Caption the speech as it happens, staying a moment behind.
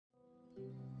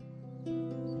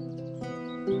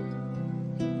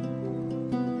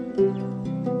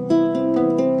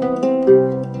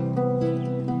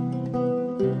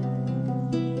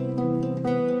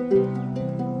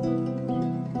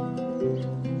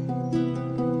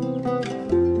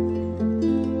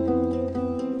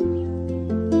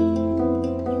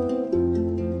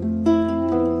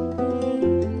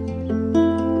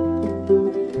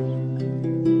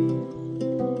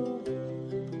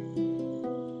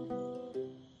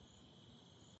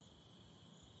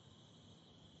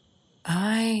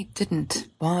I didn't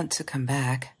want to come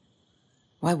back.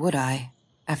 Why would I,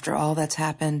 after all that's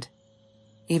happened,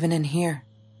 even in here?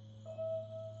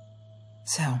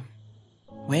 So,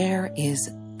 where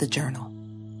is the journal?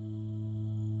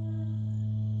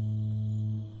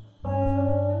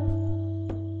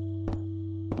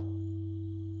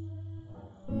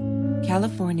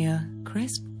 California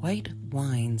crisp white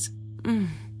wines.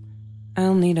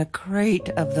 I'll need a crate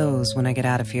of those when I get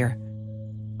out of here.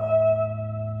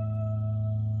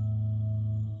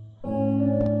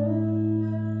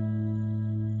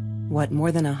 What,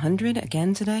 more than 100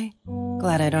 again today?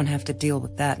 Glad I don't have to deal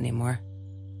with that anymore.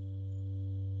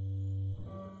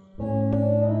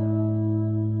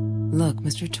 Look,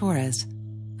 Mr. Torres,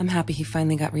 I'm happy he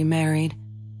finally got remarried.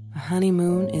 A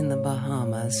honeymoon in the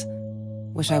Bahamas.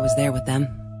 Wish I was there with them.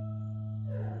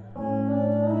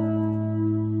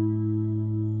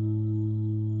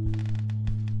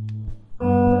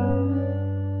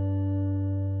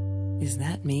 Is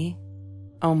that me?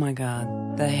 Oh my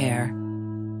God, the hair.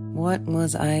 What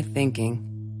was I thinking?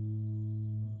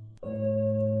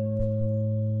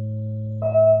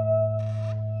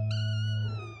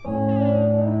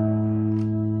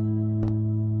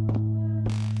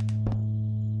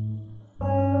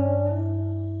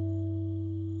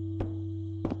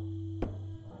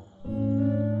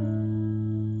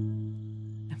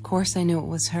 Of course I knew it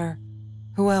was her.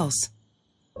 Who else?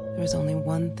 There was only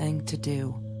one thing to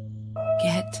do.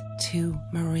 Get to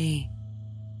Marie.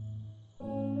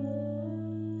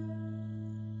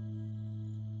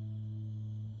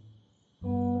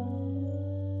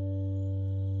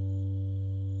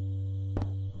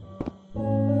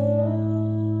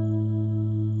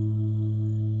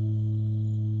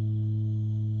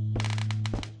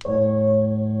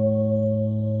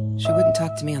 She wouldn't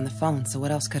talk to me on the phone, so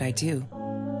what else could I do?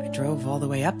 I drove all the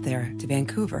way up there to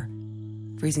Vancouver,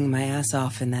 freezing my ass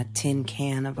off in that tin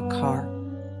can of a car.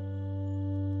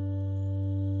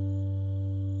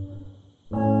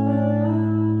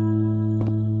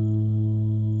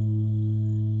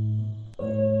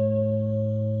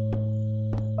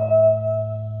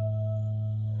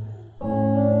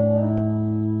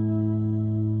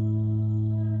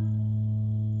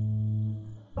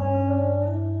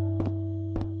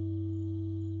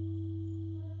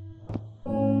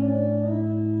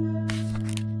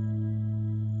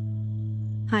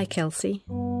 Hi, Kelsey.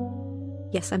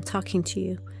 Yes, I'm talking to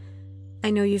you. I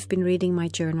know you've been reading my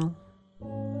journal.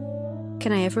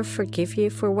 Can I ever forgive you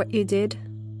for what you did?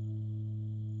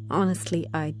 Honestly,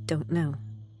 I don't know.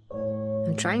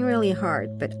 I'm trying really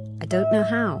hard, but I don't know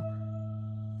how.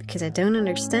 Because I don't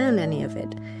understand any of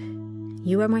it.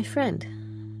 You are my friend,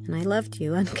 and I loved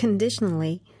you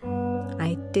unconditionally.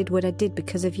 I did what I did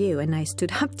because of you, and I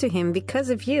stood up to him because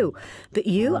of you. But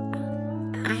you,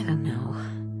 I don't know.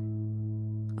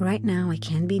 Right now, I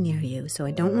can't be near you, so I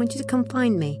don't want you to come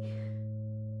find me.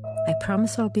 I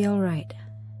promise I'll be all right.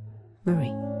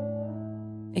 Marie.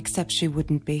 Except she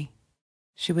wouldn't be.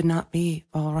 She would not be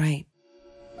all right.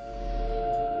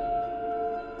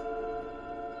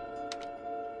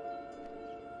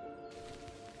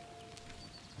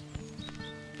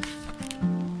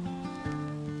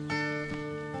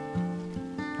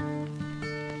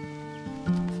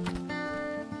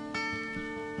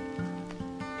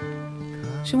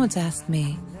 She once asked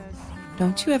me,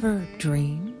 "Don't you ever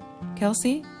dream,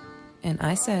 Kelsey?" And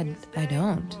I said, I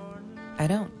don't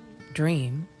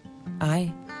dream.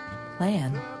 I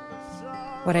plan.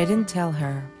 What I didn't tell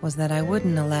her was that I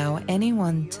wouldn't allow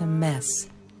anyone to mess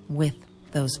with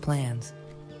those plans.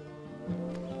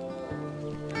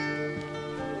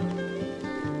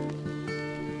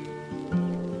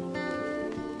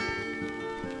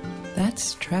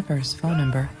 That's Trevor's phone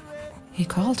number. He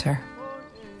called her.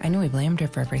 I knew he blamed her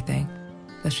for everything,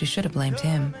 though she should have blamed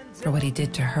him for what he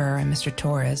did to her and Mr.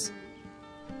 Torres.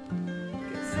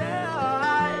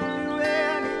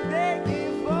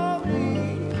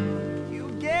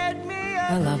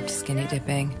 I loved skinny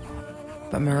dipping,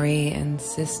 but Marie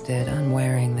insisted on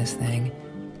wearing this thing.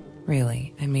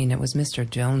 Really, I mean, it was Mr.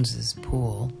 Jones's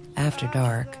pool, after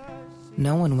dark.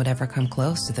 No one would ever come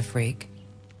close to the freak.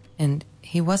 And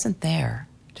he wasn't there,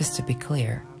 just to be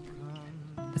clear.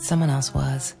 But someone else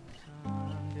was.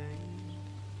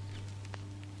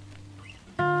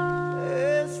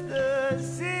 It's the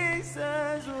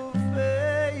seasons of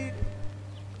fate.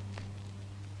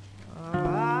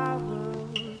 I will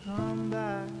come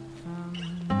back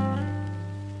someday.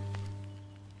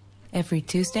 Every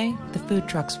Tuesday, the food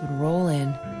trucks would roll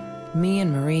in. Me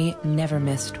and Marie never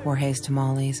missed Jorge's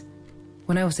tamales.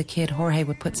 When I was a kid, Jorge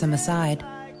would put some aside,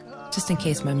 just in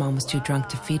case my mom was too drunk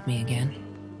to feed me again.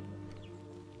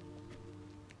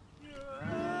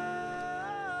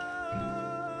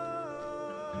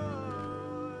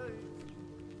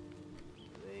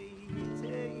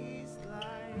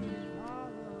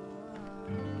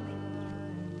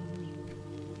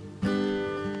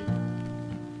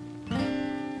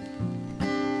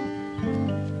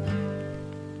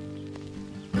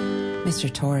 Mr.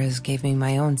 Torres gave me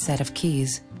my own set of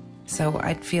keys, so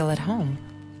I'd feel at home.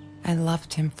 I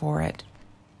loved him for it,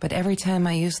 but every time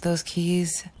I used those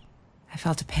keys, I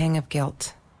felt a pang of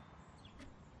guilt.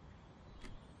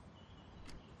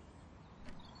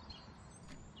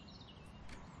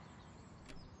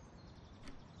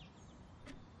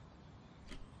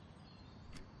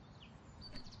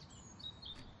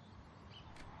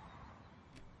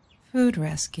 Food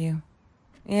rescue.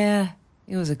 Yeah,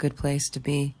 it was a good place to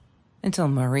be, until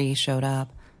Marie showed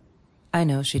up. I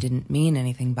know she didn't mean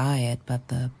anything by it, but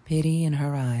the pity in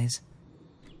her eyes.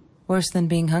 Worse than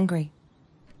being hungry.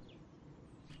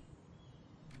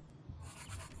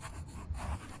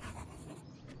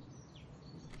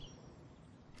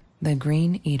 The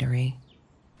Green Eatery.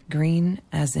 Green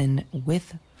as in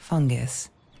with fungus.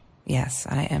 Yes,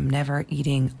 I am never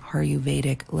eating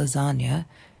Ayurvedic lasagna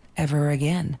ever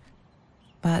again.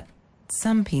 But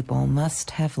some people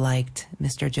must have liked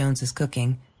Mr. Jones's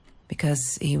cooking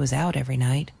because he was out every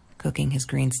night cooking his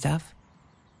green stuff.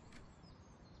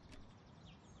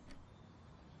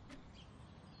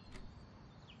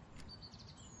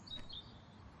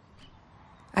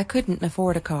 I couldn't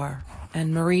afford a car,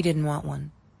 and Marie didn't want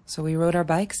one, so we rode our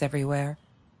bikes everywhere.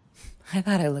 I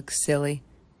thought I looked silly,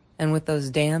 and with those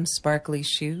damn sparkly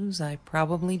shoes, I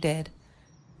probably did.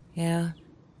 Yeah,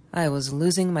 I was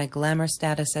losing my glamour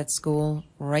status at school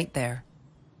right there.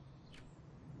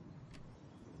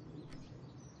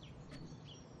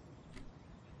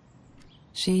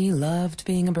 She loved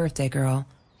being a birthday girl.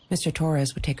 Mr.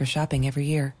 Torres would take her shopping every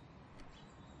year.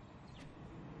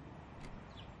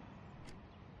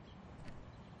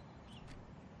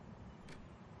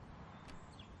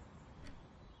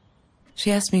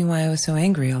 She asked me why I was so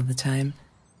angry all the time,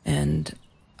 and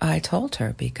I told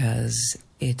her because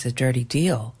it's a dirty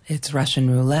deal. It's Russian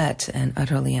roulette and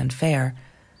utterly unfair.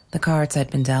 The cards had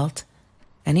been dealt.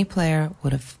 Any player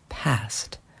would have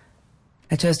passed.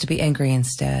 I chose to be angry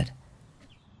instead.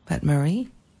 But Marie,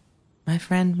 my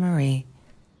friend Marie,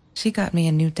 she got me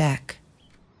a new deck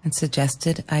and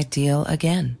suggested I deal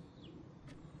again.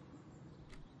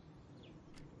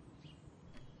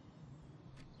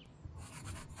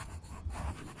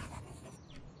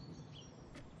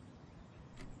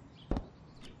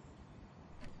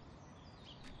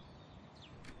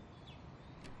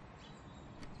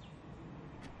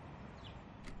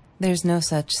 There's no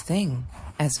such thing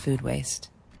as food waste.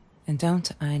 And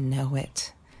don't I know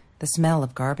it? The smell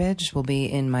of garbage will be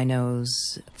in my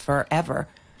nose forever,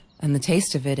 and the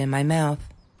taste of it in my mouth.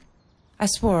 I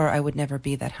swore I would never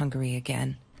be that hungry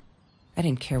again. I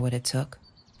didn't care what it took.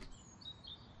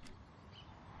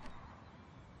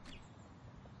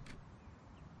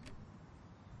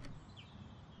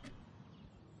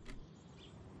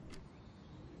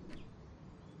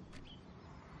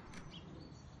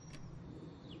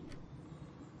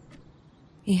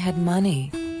 He had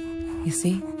money, you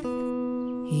see?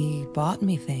 He bought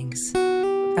me things.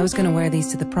 I was gonna wear these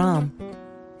to the prom.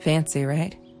 Fancy,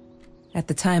 right? At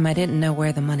the time, I didn't know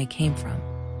where the money came from.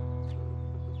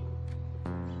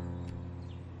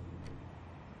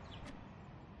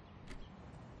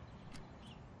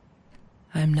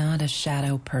 I'm not a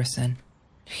shadow person.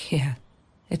 Yeah,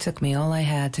 it took me all I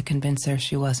had to convince her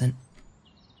she wasn't.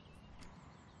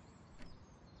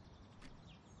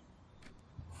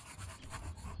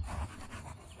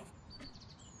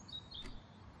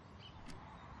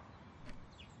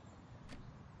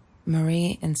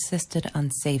 Marie insisted on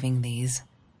saving these.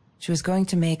 She was going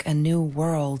to make a new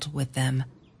world with them,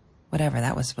 whatever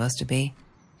that was supposed to be.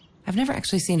 I've never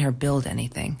actually seen her build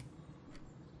anything.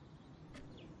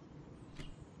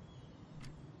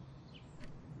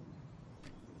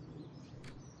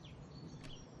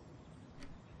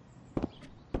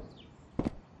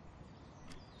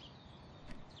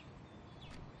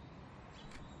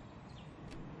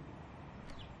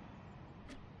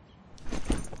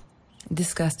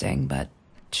 Disgusting, but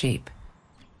cheap.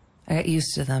 I got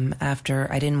used to them after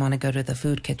I didn't want to go to the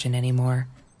food kitchen anymore.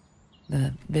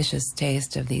 The vicious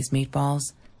taste of these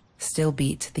meatballs still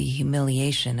beat the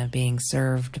humiliation of being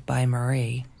served by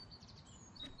Marie.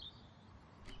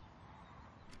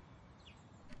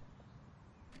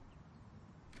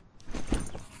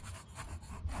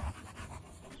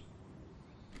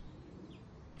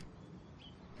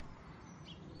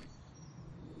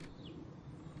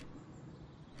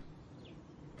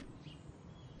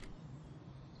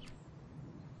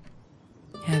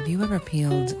 Have you ever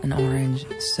peeled an orange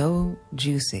so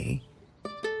juicy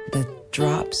the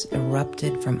drops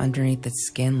erupted from underneath its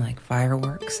skin like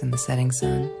fireworks in the setting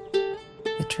sun?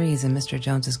 The trees in Mr.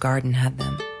 Jones's garden had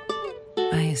them.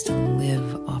 I used to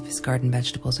live off his garden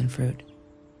vegetables and fruit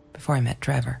before I met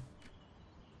Trevor.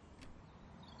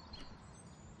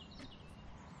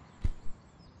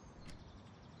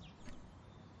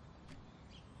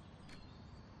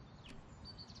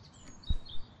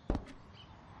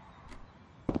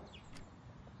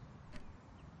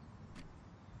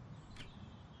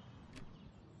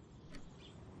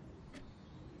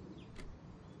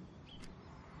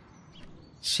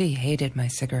 She hated my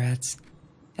cigarettes.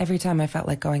 Every time I felt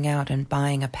like going out and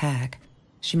buying a pack,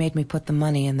 she made me put the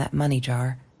money in that money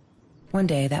jar. One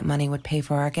day, that money would pay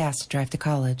for our gas to drive to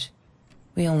college.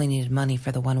 We only needed money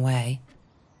for the one way.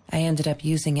 I ended up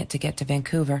using it to get to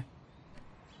Vancouver.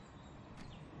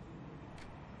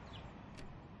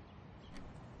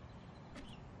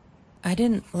 I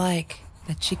didn't like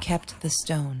that she kept the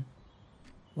stone.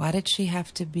 Why did she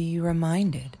have to be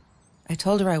reminded? I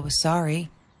told her I was sorry,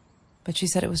 but she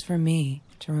said it was for me,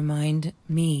 to remind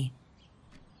me.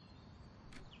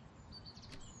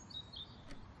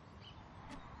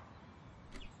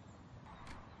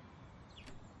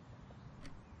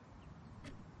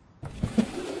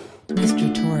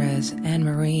 Mr. Torres and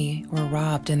Marie were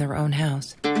robbed in their own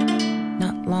house,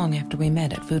 not long after we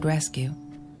met at Food Rescue.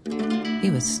 He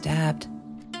was stabbed,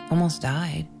 almost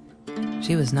died.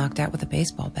 She was knocked out with a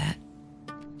baseball bat.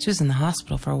 She was in the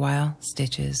hospital for a while,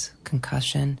 stitches,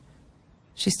 concussion.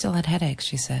 She still had headaches,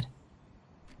 she said.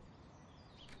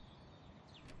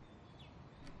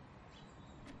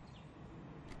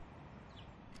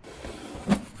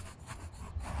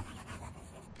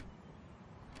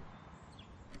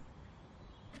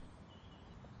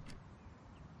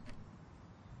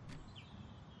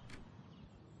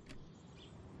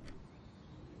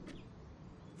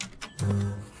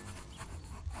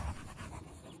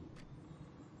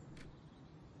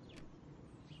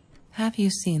 Have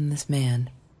you seen this man?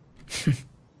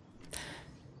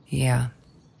 Yeah,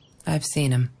 I've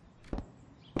seen him.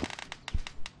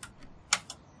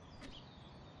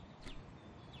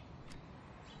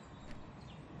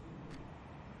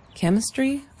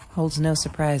 Chemistry holds no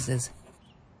surprises.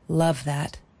 Love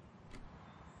that.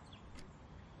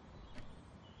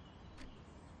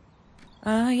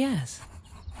 Yes.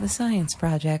 The science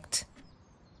project.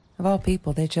 Of all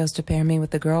people, they chose to pair me with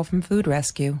the girl from Food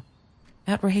Rescue.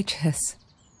 Outrageous.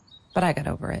 But I got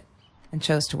over it and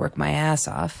chose to work my ass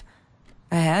off.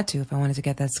 I had to if I wanted to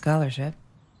get that scholarship.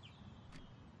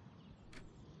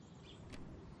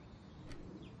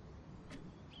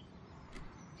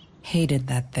 Hated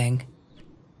that thing.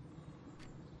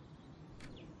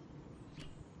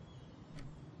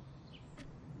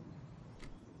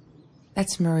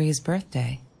 That's Marie's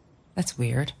birthday. That's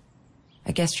weird.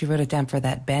 I guess she wrote it down for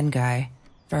that Ben guy,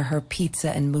 for her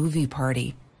pizza and movie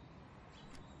party.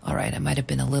 All right, I might have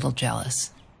been a little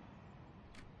jealous.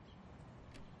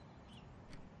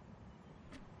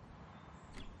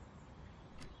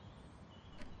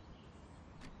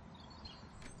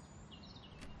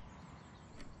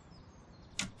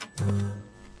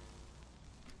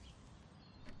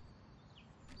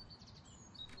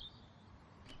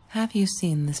 Have you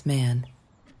seen this man?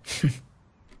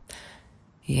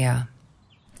 Yeah,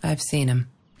 I've seen him.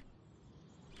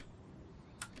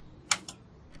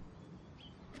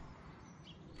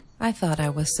 I thought I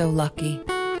was so lucky.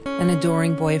 An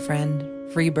adoring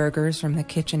boyfriend, free burgers from the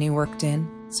kitchen he worked in,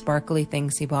 sparkly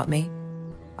things he bought me.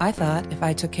 I thought if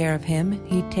I took care of him,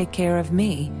 he'd take care of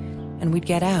me, and we'd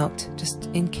get out, just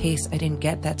in case I didn't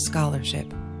get that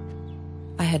scholarship.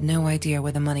 I had no idea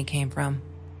where the money came from.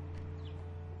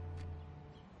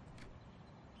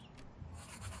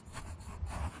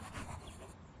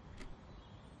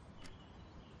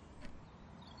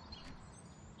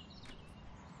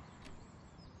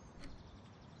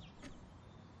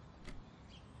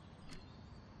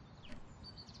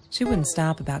 She wouldn't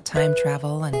stop about time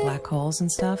travel and black holes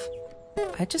and stuff.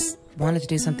 I just wanted to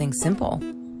do something simple.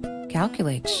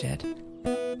 Calculate shit.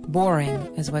 Boring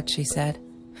is what she said.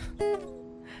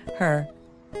 Her,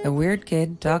 the weird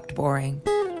kid, talked boring.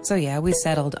 So yeah, we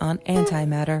settled on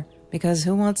antimatter, because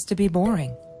who wants to be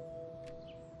boring?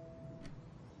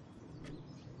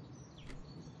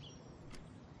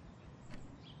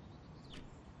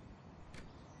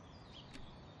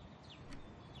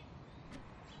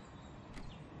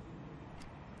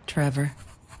 Trevor.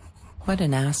 What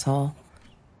an asshole.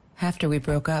 After we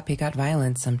broke up, he got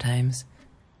violent sometimes.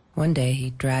 One day,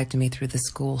 he dragged me through the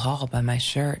school hall by my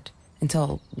shirt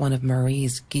until one of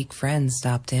Marie's geek friends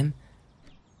stopped him.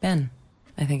 Ben,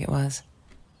 I think it was.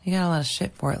 He got a lot of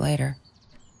shit for it later.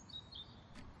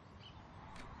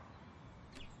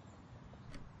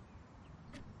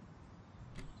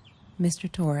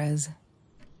 Mr. Torres.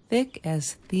 Thick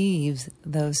as thieves,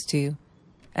 those two.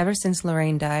 Ever since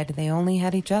Lorraine died, they only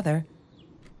had each other.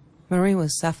 Marie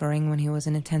was suffering when he was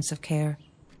in intensive care.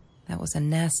 That was a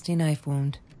nasty knife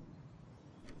wound.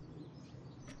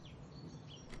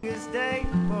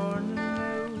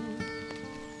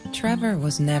 Trevor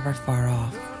was never far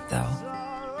off,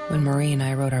 though. When Marie and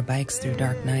I rode our bikes through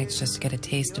dark nights just to get a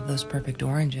taste of those perfect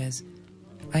oranges,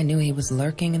 I knew he was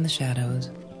lurking in the shadows.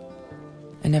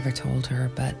 I never told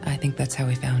her, but I think that's how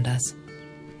he found us.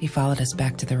 He followed us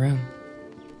back to the room.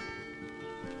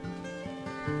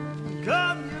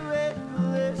 Come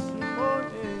you this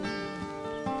morning.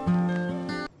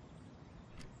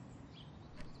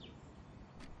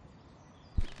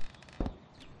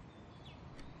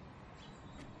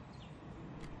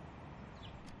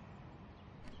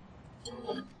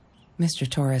 Mr.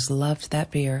 Torres loved that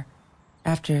beer.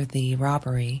 After the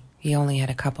robbery, he only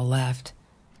had a couple left.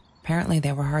 Apparently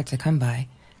they were hard to come by.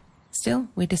 Still,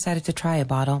 we decided to try a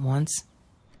bottle once.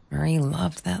 Marie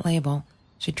loved that label.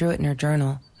 She drew it in her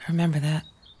journal. I remember that.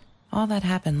 All that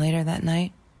happened later that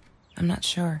night, I'm not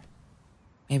sure.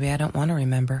 Maybe I don't want to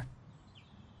remember.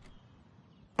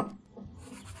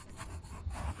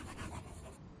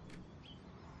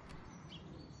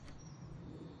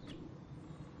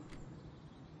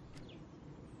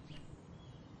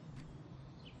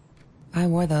 I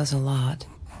wore those a lot.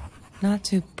 Not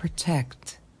to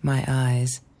protect my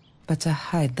eyes, but to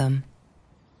hide them.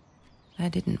 I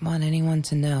didn't want anyone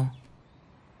to know.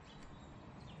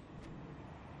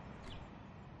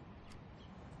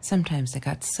 Sometimes it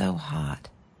got so hot,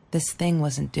 this thing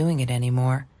wasn't doing it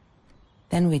anymore.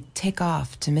 Then we'd take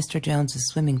off to Mr. Jones's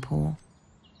swimming pool.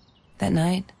 That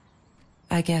night,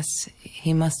 I guess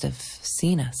he must have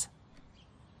seen us.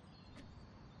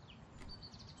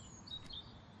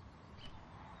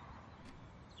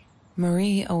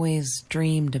 Marie always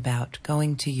dreamed about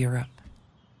going to Europe.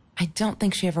 I don't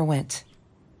think she ever went.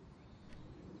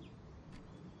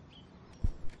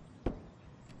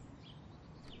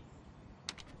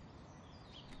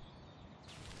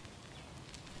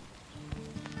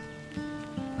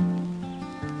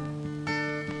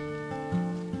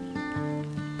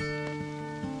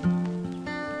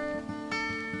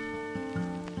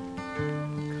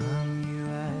 Come you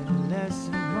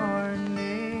adolescent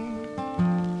morning.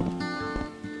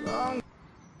 Long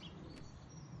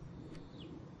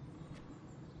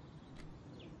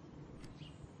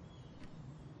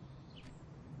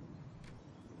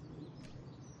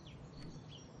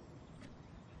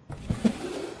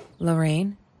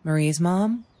Lorraine, Marie's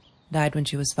mom, died when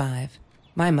she was 5.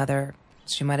 My mother,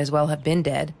 she might as well have been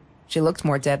dead. She looked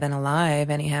more dead than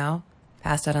alive, anyhow.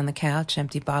 Passed out on the couch,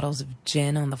 empty bottles of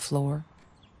gin on the floor.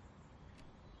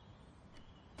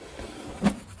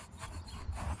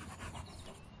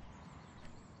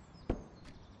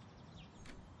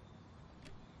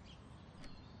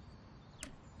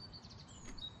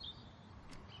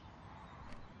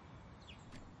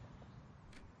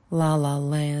 La La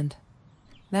Land.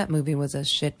 That movie was a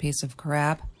shit piece of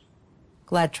crap.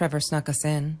 Glad Trevor snuck us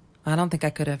in. I don't think I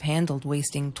could have handled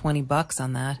wasting $20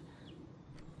 on that.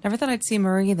 Never thought I'd see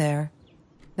Marie there.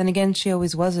 Then again, she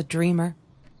always was a dreamer.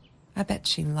 I bet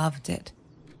she loved it.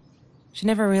 She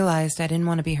never realized I didn't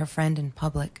want to be her friend in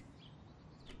public.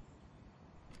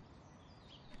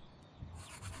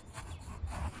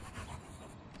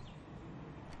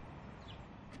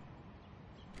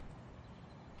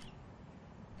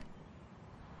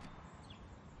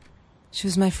 She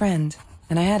was my friend,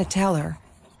 and I had to tell her.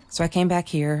 So I came back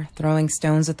here, throwing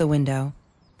stones at the window.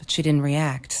 But she didn't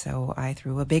react, so I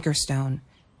threw a bigger stone,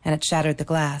 and it shattered the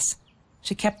glass.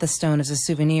 She kept the stone as a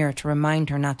souvenir to remind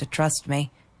her not to trust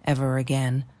me ever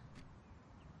again.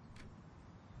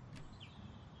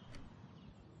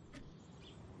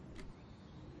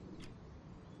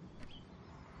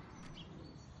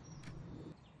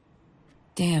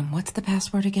 Damn, what's the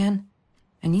password again?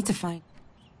 I need to find...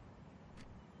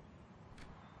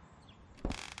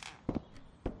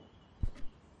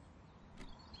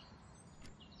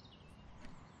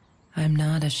 I'm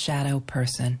not a shadow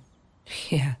person.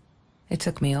 Yeah, it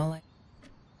took me all I...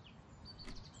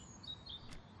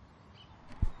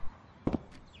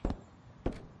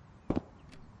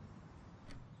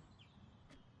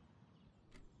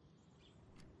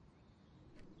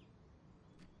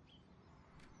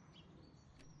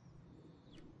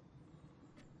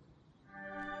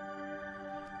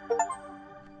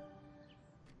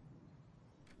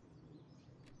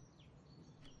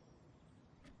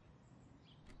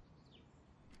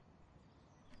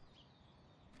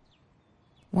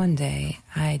 One day,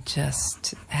 I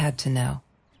just had to know,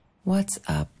 what's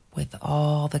up with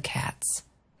all the cats?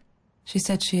 She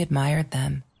said she admired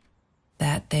them,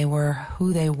 that they were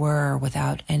who they were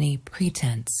without any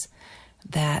pretense,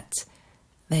 that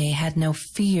they had no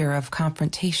fear of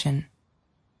confrontation.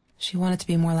 She wanted to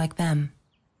be more like them.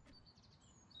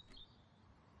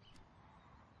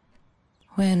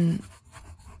 When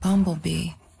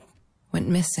Bumblebee went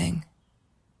missing,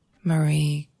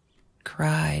 Marie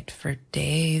cried for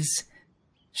days.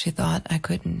 She thought I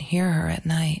couldn't hear her at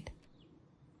night.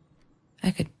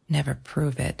 I could never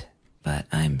prove it, but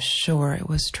I'm sure it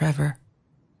was Trevor.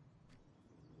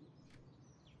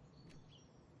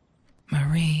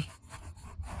 Marie,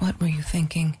 what were you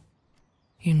thinking?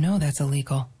 You know that's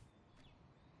illegal.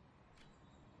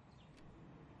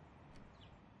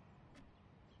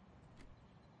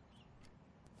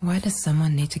 Why does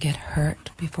someone need to get hurt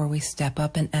before we step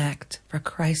up and act, for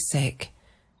Christ's sake?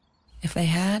 If they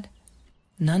had,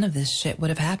 none of this shit would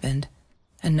have happened,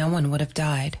 and no one would have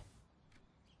died.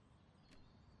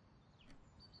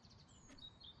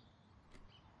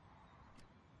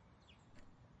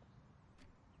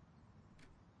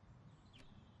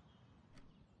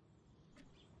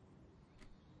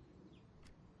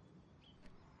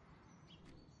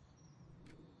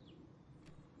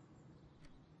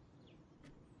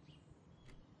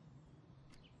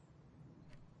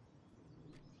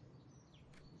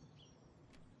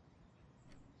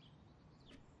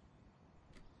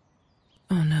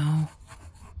 Oh no.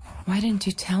 Why didn't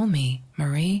you tell me,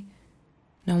 Marie?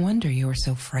 No wonder you were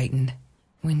so frightened.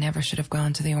 We never should have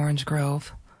gone to the orange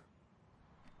grove.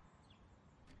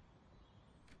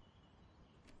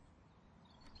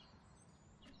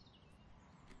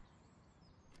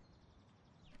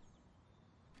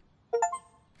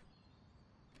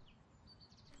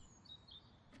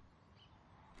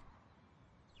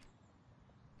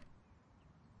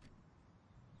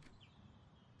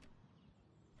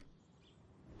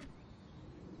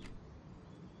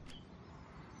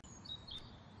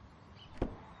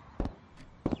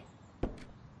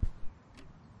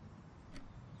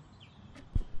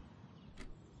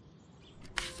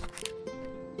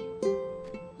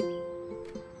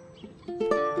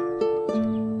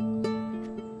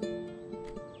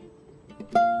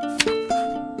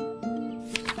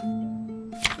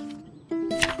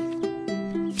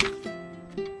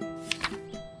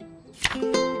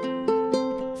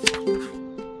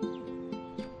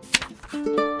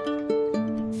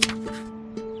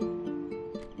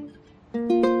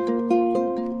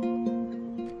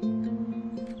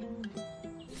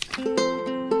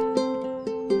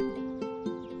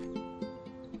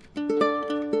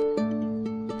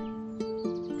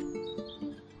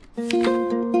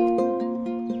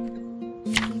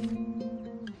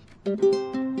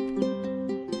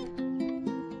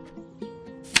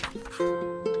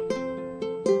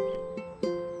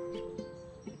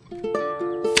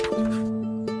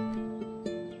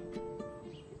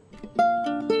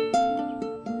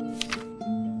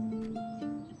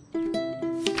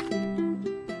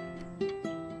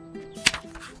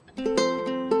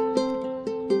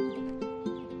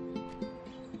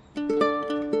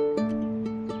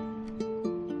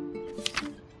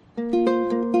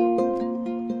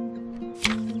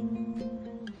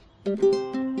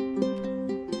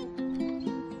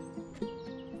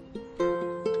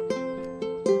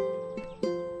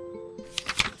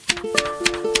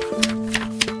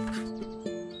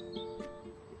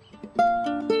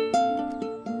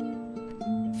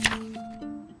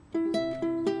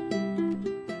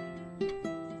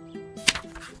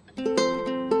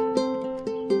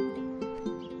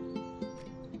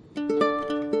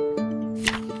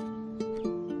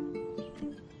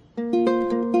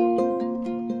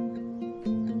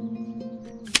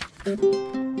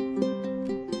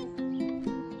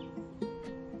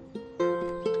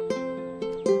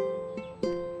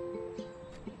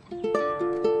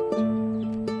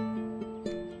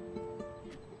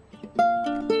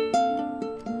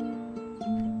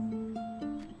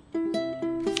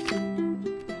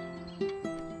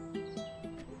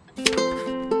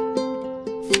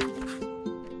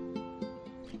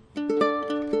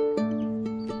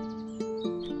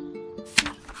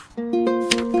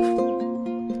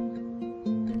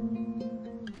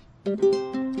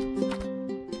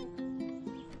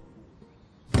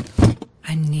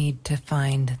 I need to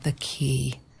find the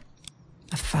key.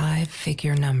 A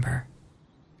 5-figure number.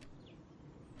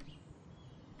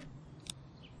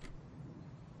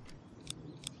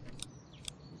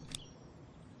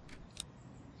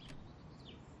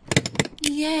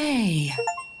 Yay!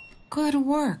 Good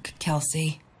work,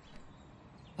 Kelsey.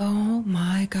 Oh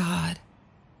my God.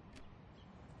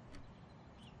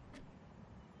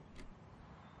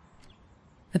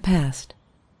 The past,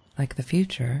 like the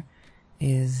future,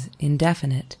 is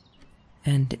indefinite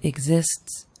and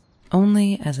exists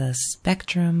only as a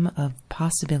spectrum of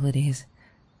possibilities.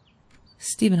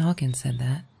 Stephen Hawking said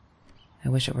that. I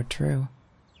wish it were true.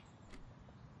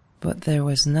 But there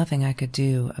was nothing I could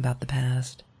do about the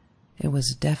past. It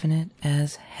was definite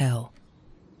as hell.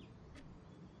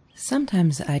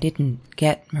 Sometimes I didn't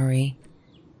get Marie.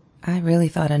 I really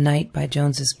thought a night by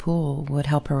Jones's pool would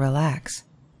help her relax.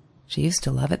 She used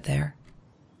to love it there.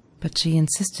 But she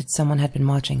insisted someone had been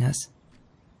watching us.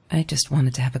 I just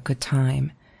wanted to have a good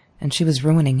time, and she was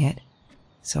ruining it,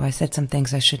 so I said some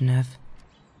things I shouldn't have.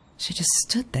 She just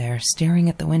stood there, staring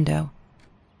at the window.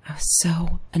 I was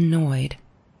so annoyed.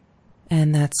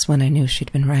 And that's when I knew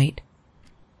she'd been right.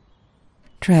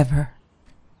 Trevor.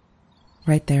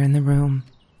 Right there in the room.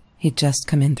 He'd just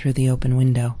come in through the open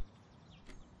window.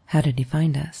 How did he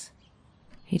find us?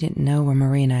 He didn't know where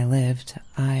Marie and I lived.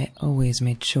 I always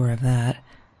made sure of that.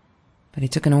 But he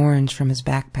took an orange from his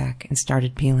backpack and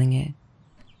started peeling it.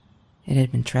 It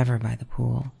had been Trevor by the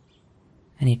pool,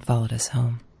 and he'd followed us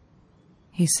home.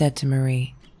 He said to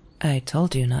Marie, "I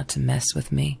told you not to mess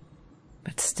with me."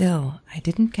 But still, I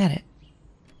didn't get it.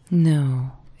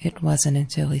 No, it wasn't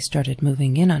until he started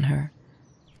moving in on her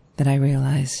that I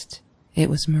realized it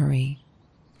was Marie.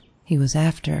 He was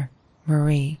after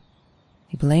Marie.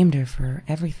 He blamed her for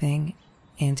everything,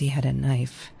 and he had a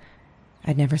knife.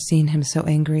 I'd never seen him so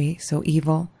angry, so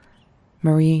evil.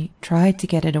 Marie tried to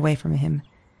get it away from him.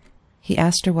 He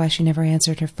asked her why she never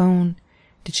answered her phone.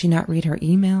 Did she not read her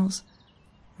emails?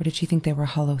 Or did she think they were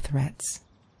hollow threats?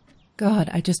 God,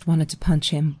 I just wanted to punch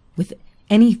him with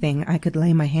anything I could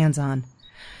lay my hands on.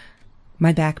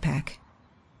 My backpack.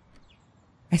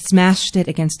 I smashed it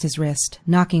against his wrist,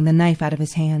 knocking the knife out of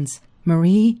his hands.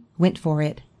 Marie went for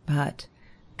it, but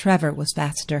Trevor was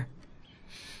faster.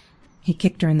 He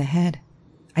kicked her in the head.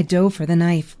 I dove for the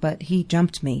knife, but he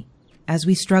jumped me. As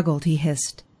we struggled, he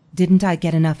hissed, "Didn't I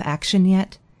get enough action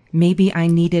yet? Maybe I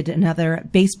needed another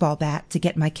baseball bat to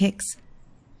get my kicks."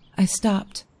 I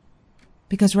stopped,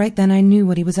 because right then I knew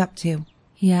what he was up to.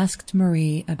 He asked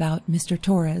Marie about Mr.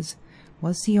 Torres.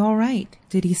 Was he all right?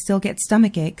 Did he still get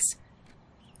stomach aches?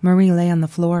 Marie lay on the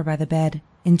floor by the bed,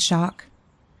 in shock,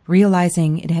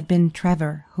 realizing it had been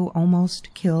Trevor who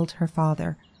almost killed her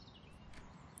father.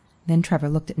 Then Trevor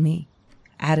looked at me,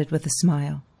 added with a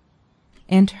smile.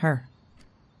 And her.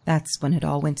 That's when it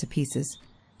all went to pieces.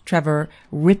 Trevor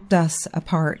ripped us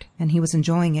apart, and he was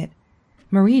enjoying it.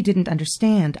 Marie didn't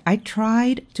understand. I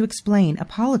tried to explain,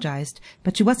 apologized,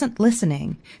 but she wasn't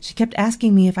listening. She kept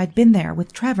asking me if I'd been there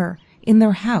with Trevor, in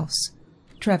their house.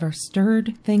 Trevor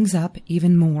stirred things up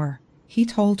even more. He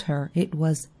told her it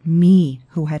was me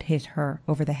who had hit her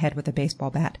over the head with a baseball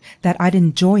bat, that I'd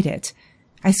enjoyed it.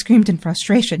 I screamed in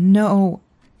frustration. No,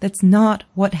 that's not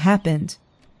what happened.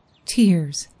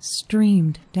 Tears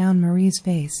streamed down Marie's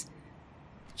face.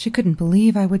 She couldn't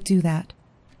believe I would do that,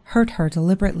 hurt her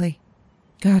deliberately.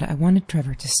 God, I wanted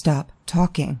Trevor to stop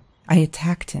talking. I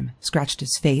attacked him, scratched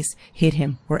his face, hit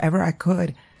him wherever I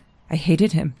could. I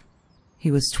hated him.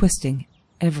 He was twisting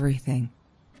everything.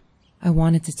 I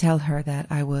wanted to tell her that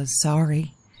I was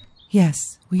sorry.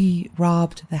 Yes, we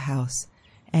robbed the house,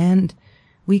 and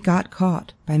we got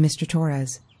caught by Mr.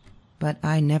 Torres. But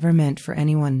I never meant for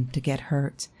anyone to get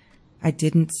hurt. I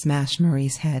didn't smash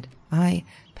Marie's head. I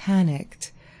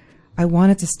panicked. I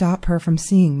wanted to stop her from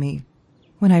seeing me.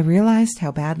 When I realized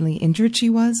how badly injured she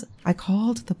was, I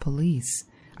called the police.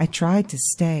 I tried to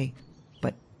stay,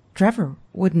 but Trevor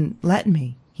wouldn't let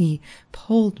me. He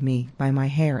pulled me by my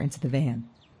hair into the van.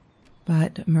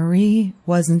 But Marie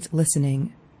wasn't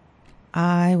listening.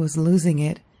 I was losing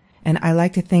it, and I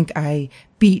like to think I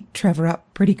beat Trevor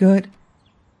up pretty good.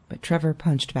 But Trevor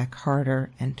punched back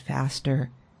harder and faster.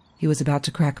 He was about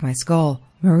to crack my skull.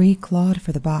 Marie clawed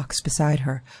for the box beside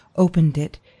her, opened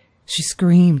it. She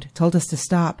screamed, told us to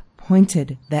stop,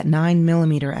 pointed that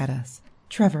 9mm at us.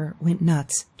 Trevor went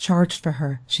nuts, charged for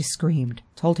her. She screamed,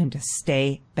 told him to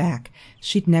stay back.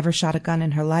 She'd never shot a gun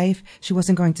in her life. She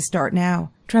wasn't going to start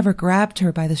now. Trevor grabbed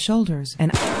her by the shoulders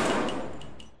and...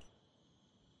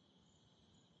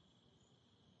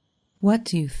 What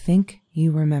do you think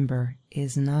you remember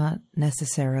is not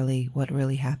necessarily what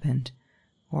really happened,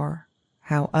 or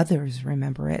how others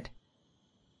remember it.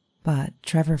 But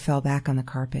Trevor fell back on the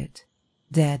carpet,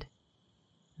 dead.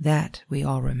 That we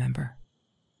all remember.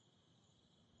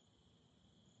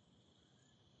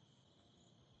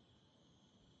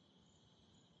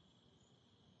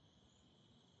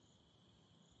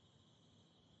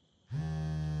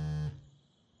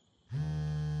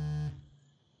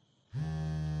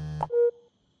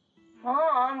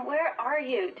 Mom, where are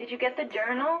you? Did you get the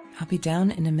journal? I'll be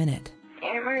down in a minute.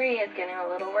 Aunt Marie is getting a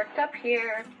little worked up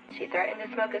here. She threatened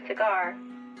to smoke a cigar.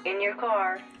 In your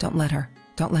car. Don't let her.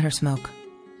 Don't let her smoke.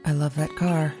 I love that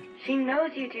car. She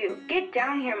knows you do. Get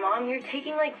down here, Mom. You're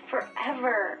taking, like,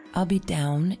 forever. I'll be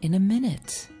down in a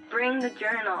minute. Bring the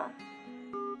journal.